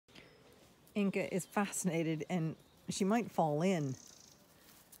Inca is fascinated, and she might fall in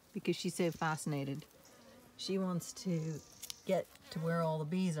because she's so fascinated. She wants to get to where all the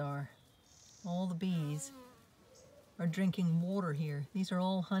bees are. All the bees are drinking water here. These are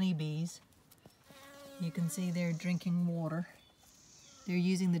all honeybees. You can see they're drinking water. They're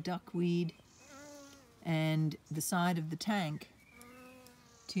using the duckweed and the side of the tank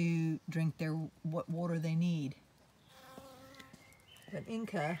to drink what water they need. But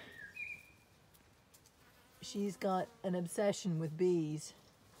Inca, she's got an obsession with bees,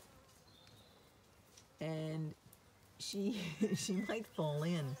 and she might fall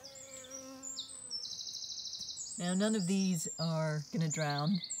in. Now, none of these are going to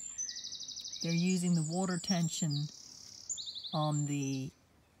drown. They're using the water tension on the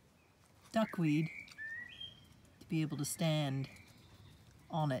duckweed to be able to stand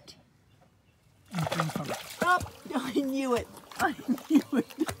on it and drink from it. Oh, I knew it. I knew it.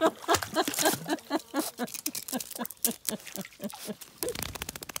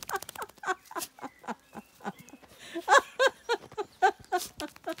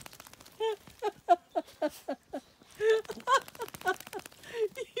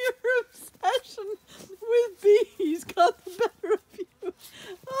 Your obsession with bees got the better of you.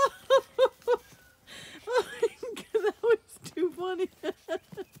 Oh, that was too funny.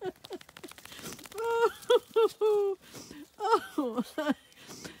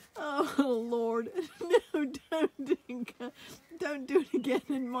 Oh, Lord. No, don't, Inca. Don't do it again,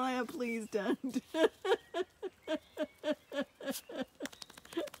 and Maya, please don't.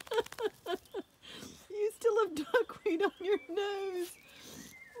 You still have duckweed on your nose.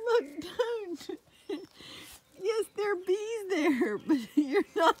 Look, don't. Yes, there are bees there, but you're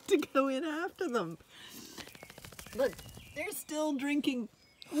not to go in after them. Look, they're still drinking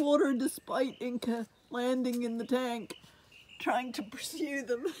water despite Inca landing in the tank, trying to pursue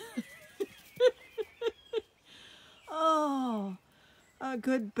them. Oh, a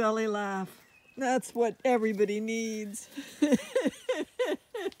good belly laugh. That's what everybody needs.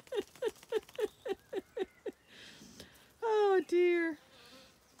 Oh dear.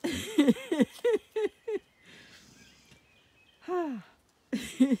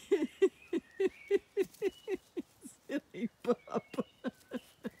 Silly pup.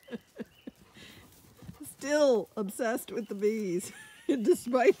 Still obsessed with the bees,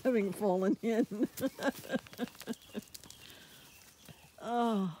 despite having fallen in.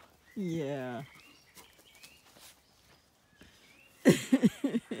 Oh, yeah.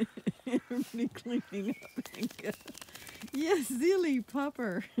 Everybody cleaning up, Inca. Yes, silly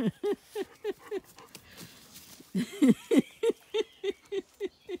pupper.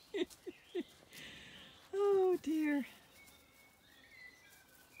 Oh dear.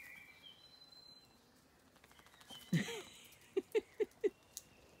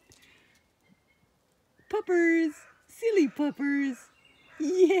 Puppers, silly puppers.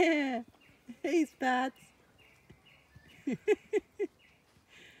 Yeah. Hey, Spats.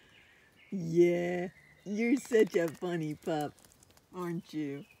 Yeah, you're such a funny pup, aren't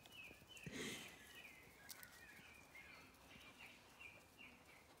you?